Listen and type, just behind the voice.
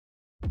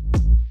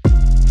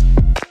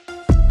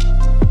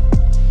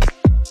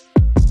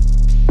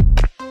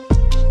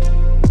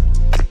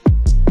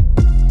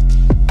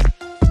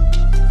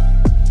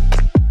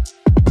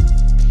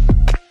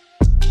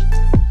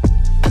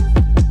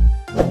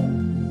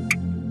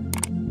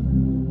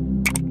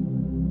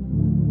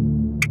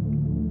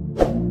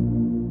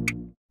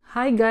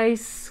Hi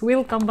guys,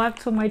 welcome back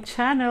to my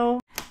channel.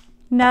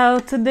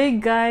 Now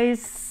today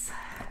guys,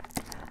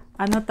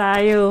 ano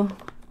tayo?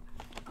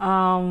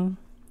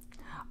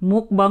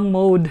 Mukbang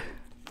mode.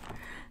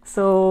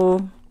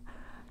 So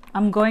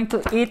I'm going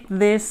to eat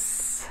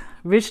this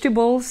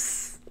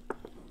vegetables.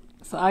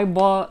 So I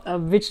bought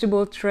a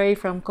vegetable tray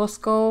from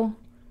Costco.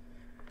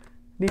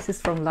 This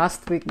is from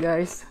last week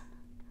guys.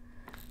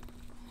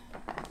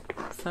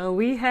 So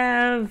we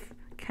have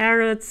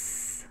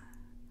carrots,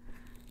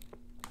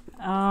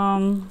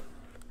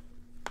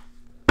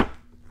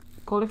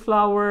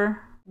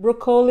 cauliflower,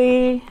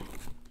 broccoli,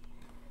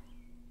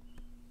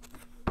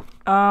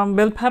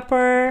 bell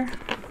pepper,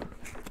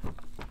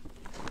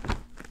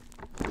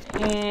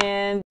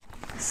 and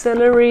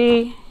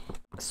celery,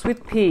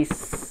 sweet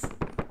peas,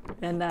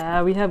 and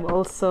we have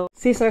also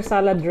Caesar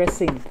salad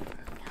dressing.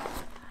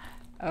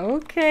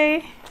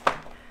 Okay,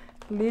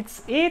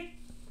 let's eat.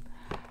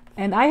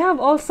 And I have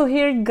also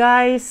here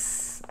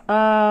guys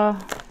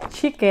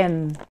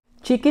chicken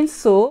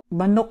soup,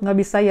 manok nga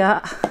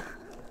Bisaya.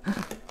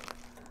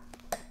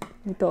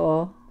 Ito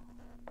oh,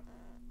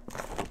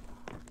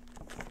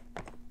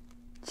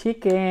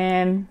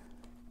 chicken,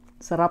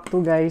 sarap to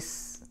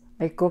guys.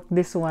 I cooked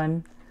this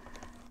one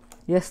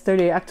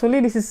yesterday. Actually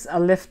this is a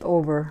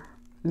leftover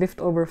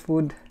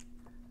food.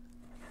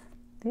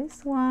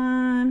 This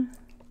one.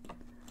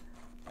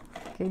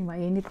 Okay,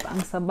 mainit pa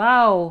ang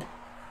sabaw,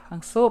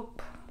 ang soup.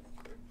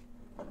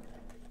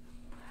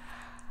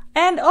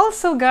 And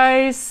also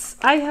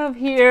guys, I have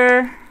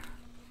here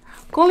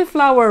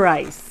cauliflower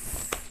rice.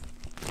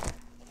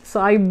 So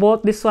I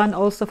bought this one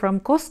also from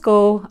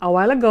Costco a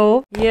while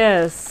ago.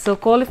 Yes, so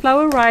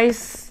cauliflower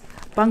rice,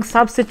 pang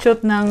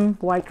substitute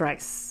ng white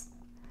rice.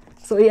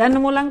 So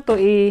i-ano mo lang to,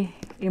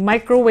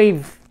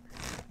 i-microwave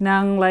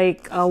ng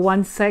like 1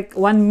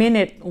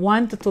 minute,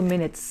 1 to 2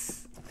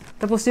 minutes.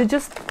 Tapos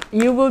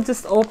you will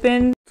just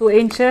open 2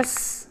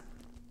 inches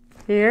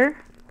here.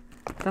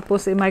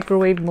 Tapos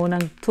i-microwave mo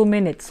ng 2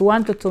 minutes,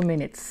 1 to 2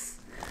 minutes.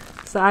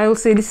 So I will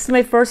say this is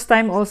my first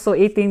time also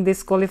eating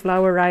this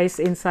cauliflower rice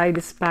inside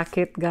this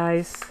packet,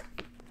 guys.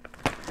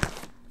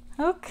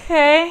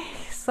 Okay,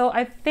 so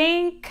I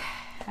think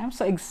I'm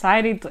so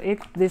excited to eat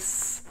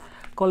this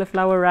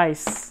cauliflower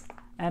rice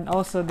and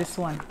also this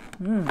one.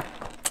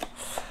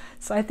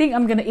 So I think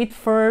I'm gonna eat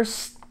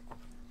first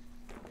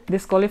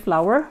this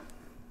cauliflower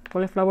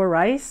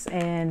rice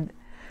and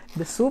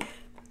the soup,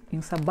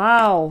 yung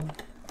sabaw.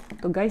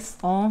 Ito guys,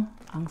 oh,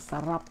 ang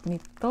sarap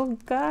nito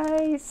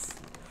guys.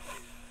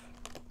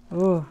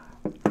 Oh.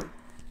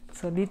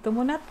 So dito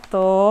muna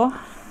to.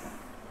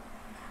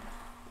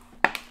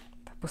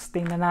 Tapos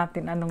tingnan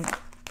natin anong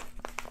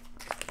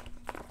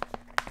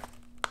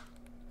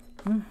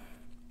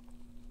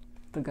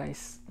ito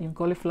guys, yung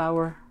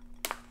cauliflower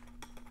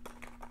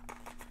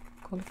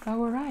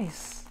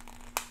rice.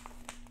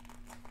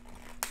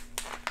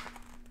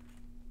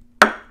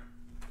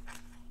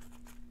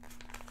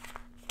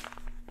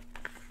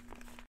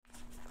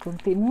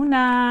 Kunti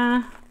muna.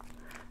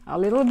 A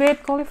little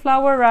bit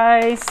cauliflower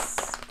rice.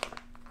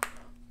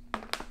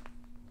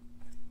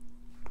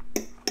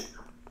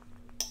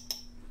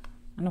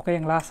 Ano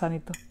kayang lasa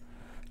nito?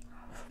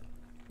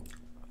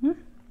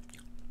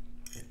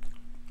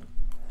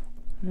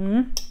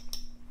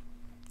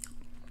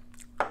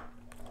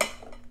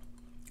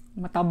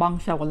 Matabang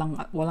siya,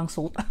 walang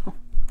salt.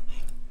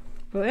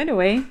 But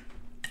anyway,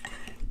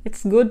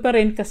 it's good pa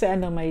rin kasi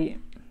ano, may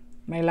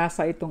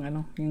lasa itong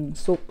ano, yung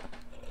soup.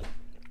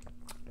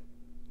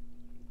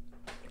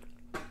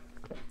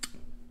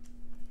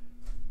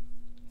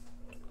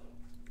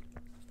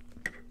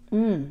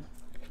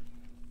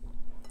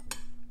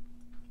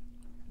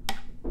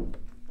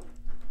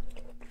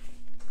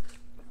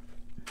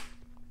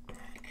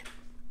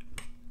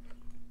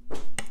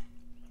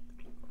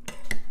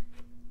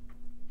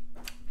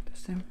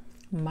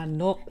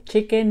 Manok,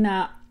 chicken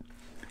na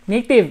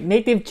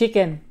native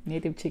chicken.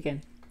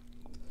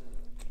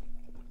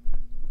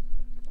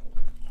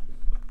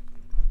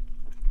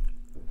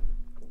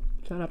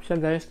 Sarap siya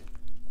guys.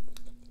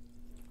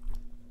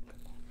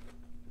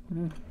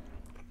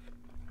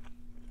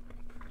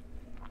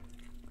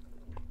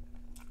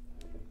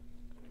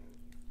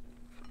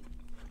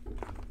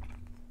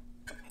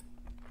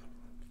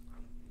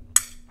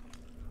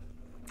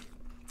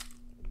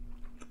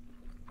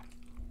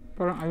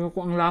 Parang ayoko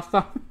ang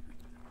lasa.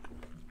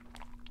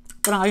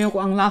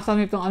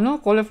 Nitong ano,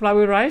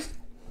 cauliflower rice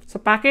sa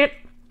packet.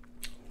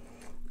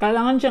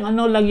 Kailangan siyang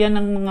ano, lagyan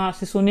ng mga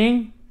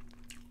seasoning.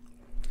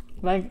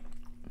 Like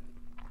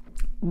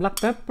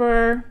black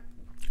pepper,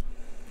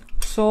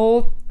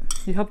 salt.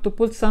 You have to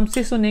put some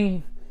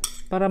seasoning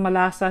para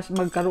malasa,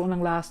 magkaroon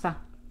ng lasa.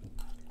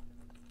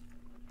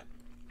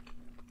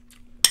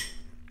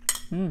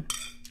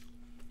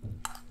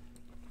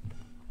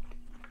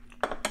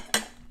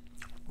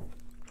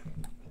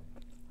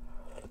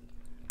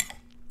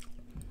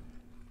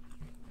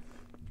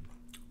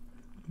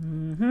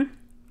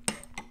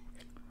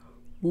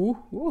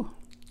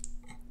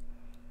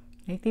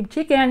 Native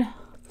chicken.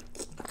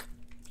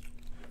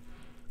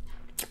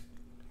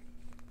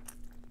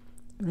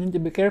 And need to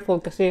be careful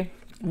kasi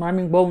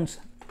maraming bones.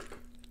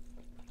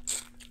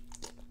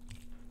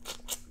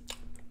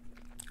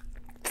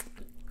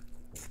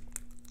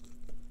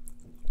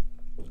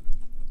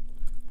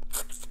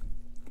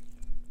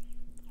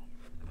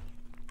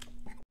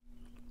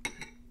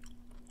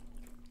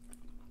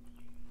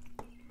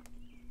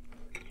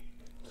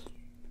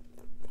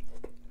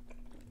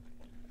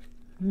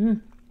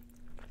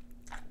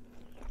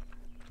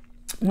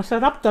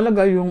 Masarap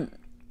talaga yung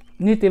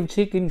native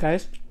chicken,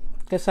 guys.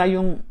 Kesa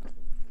yung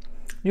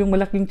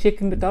malaking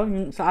chicken bitaw,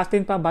 yung sa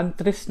atin pa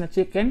bantris na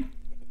chicken.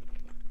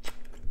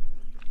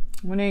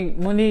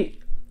 Muni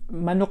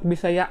manok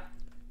Bisaya.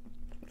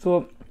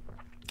 So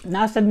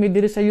nasad mi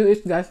diri sa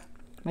US, guys.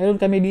 Mayroon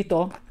kami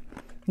dito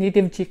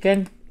native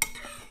chicken.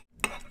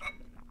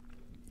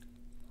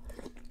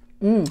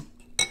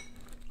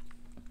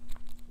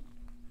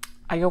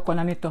 Ayaw ko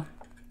na nito.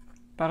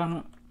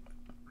 Parang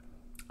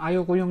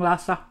ayaw ko yung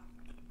lasa.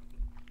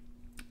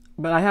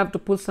 But I have to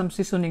put some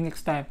seasoning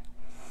next time.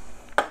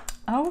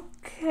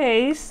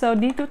 Okay, so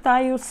dito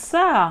tayo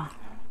sa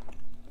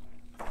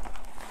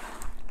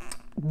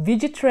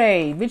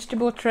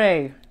vegetable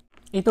tray.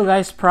 Ito,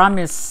 guys,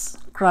 promise,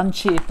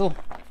 crunchy ito.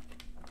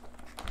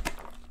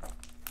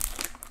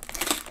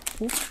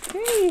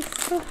 Okay,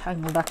 so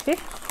ang laki.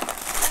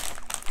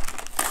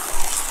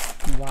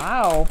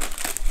 Wow.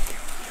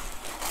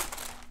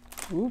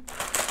 Oop.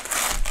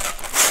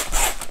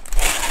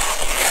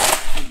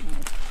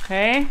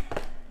 Okay.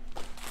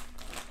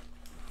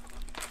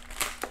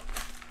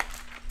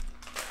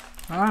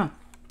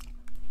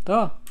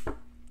 Ito.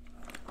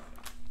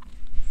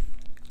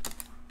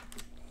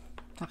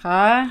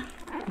 Saka,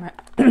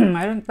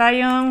 mayroon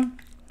tayong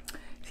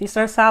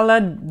Caesar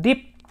salad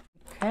dip.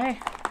 Okay.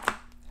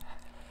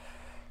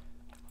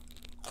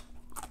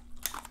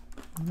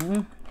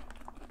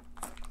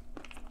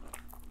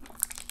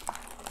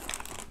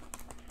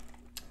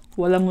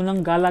 Wala mo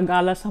nang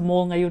gala-gala sa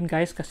mall ngayon,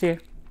 guys, kasi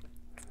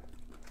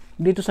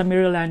dito sa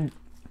Maryland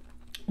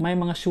may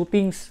mga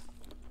shootings.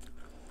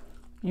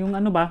 Yung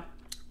ano ba?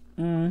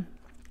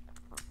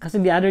 Kasi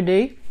the other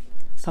day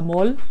sa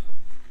mall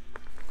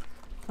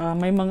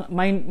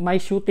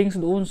may shootings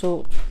doon,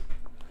 so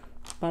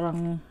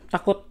parang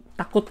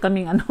takot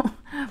kaming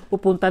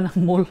pupunta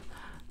ng mall.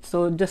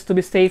 So just to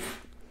be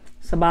safe,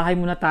 sa bahay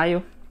muna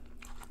tayo.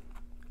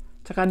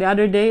 Tsaka the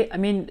other day,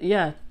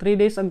 3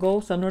 days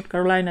ago sa North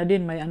Carolina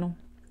din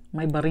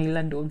may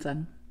barilan doon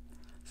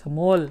sa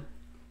mall.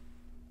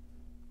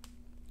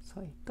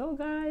 So ito,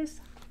 guys.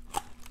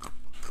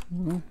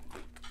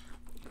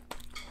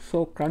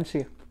 So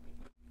crunchy.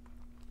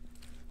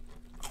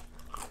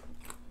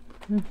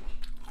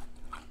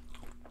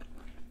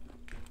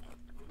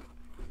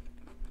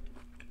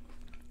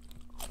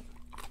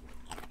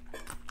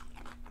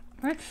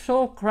 It's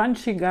so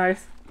crunchy,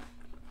 guys.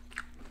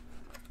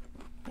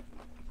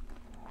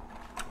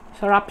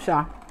 Sarap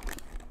siya.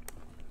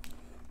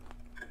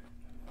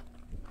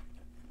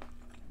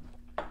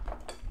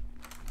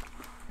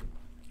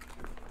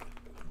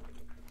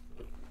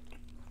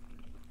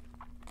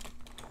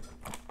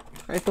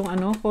 Itong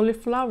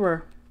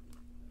cauliflower.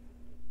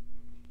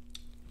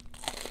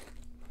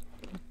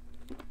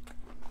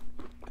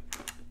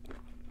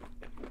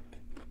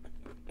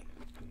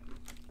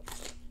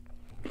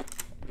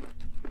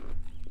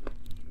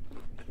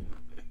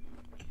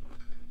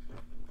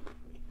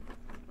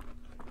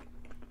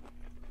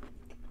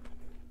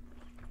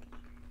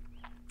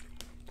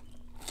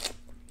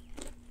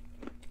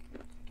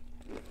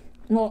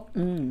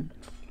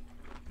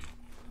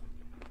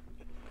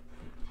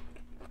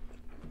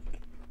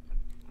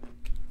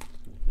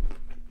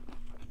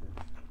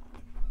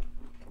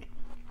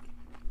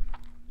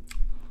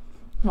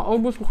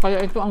 Naubos ko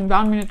kaya ito. Ang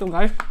dami nito,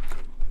 guys.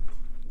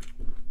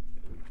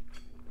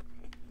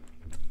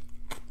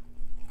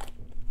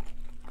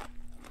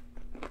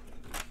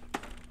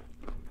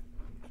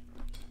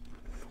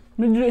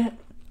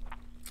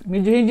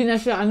 Medyo hindi na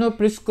siya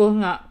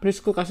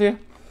presko kasi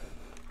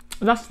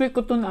last week ko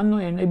ito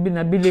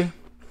binabili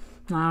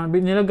na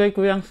nilagay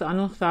ko yan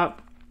sa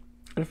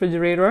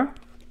refrigerator.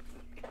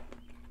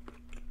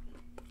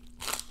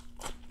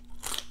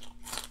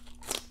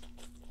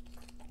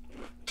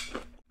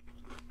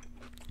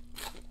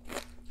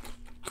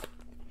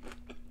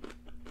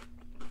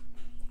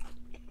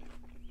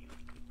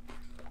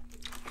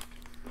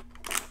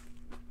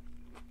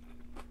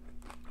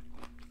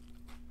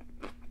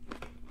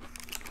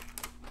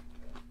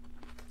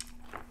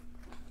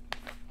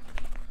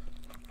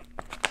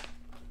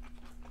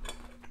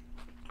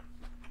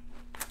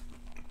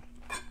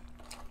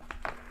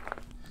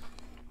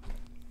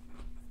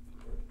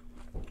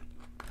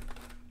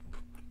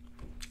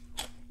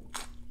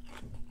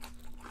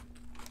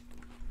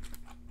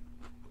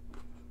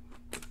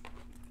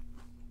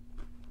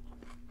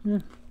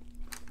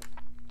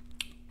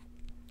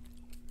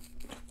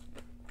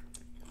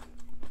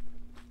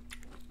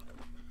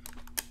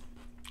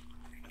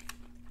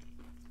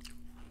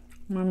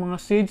 May mga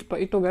seeds pa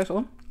ito, guys,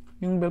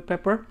 yung bell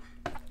pepper.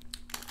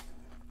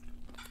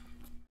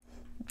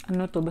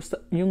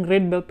 Basta yung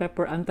red bell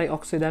pepper,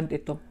 antioxidant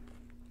ito.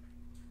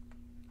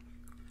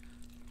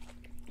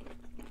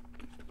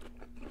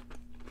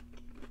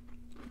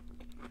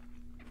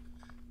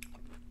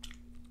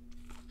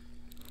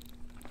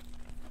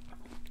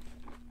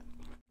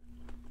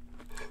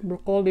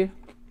 Broccoli.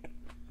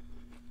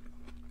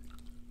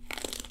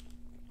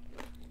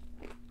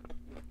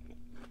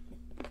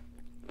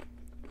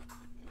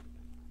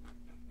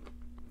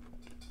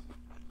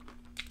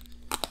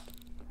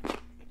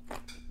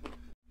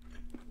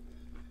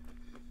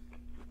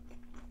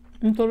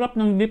 Ang sarap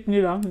ng dip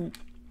nila.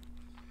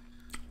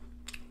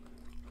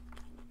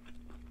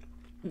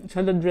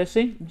 Salad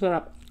dressing. Ang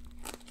sarap.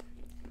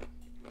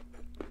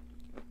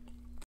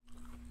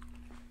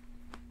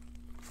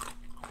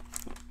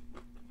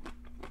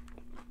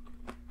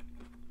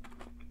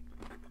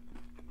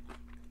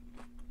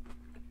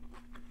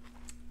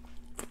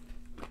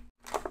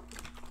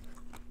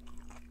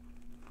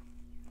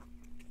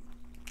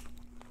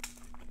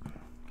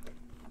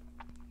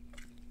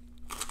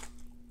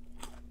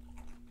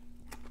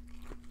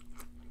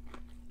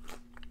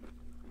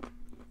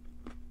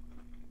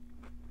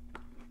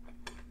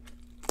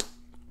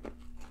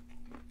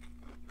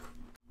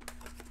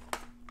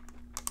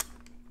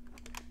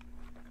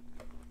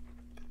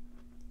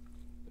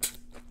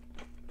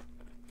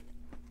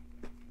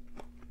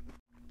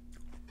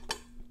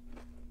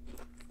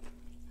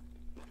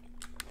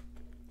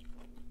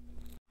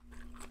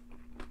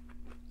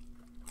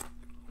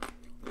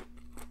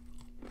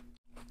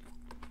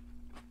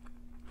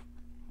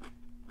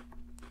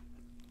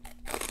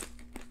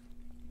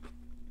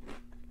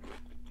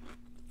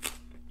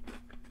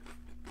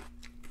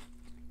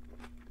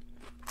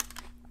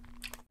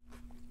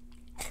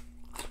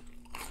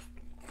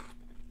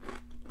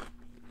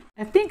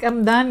 I think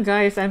I'm done,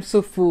 guys. I'm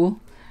so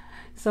full.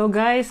 So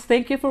guys,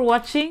 thank you for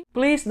watching.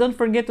 Please don't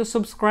forget to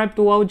subscribe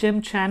to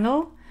WowGem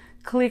channel.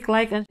 Click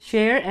like and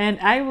share, and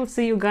I will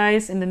see you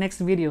guys in the next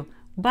video.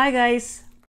 Bye guys.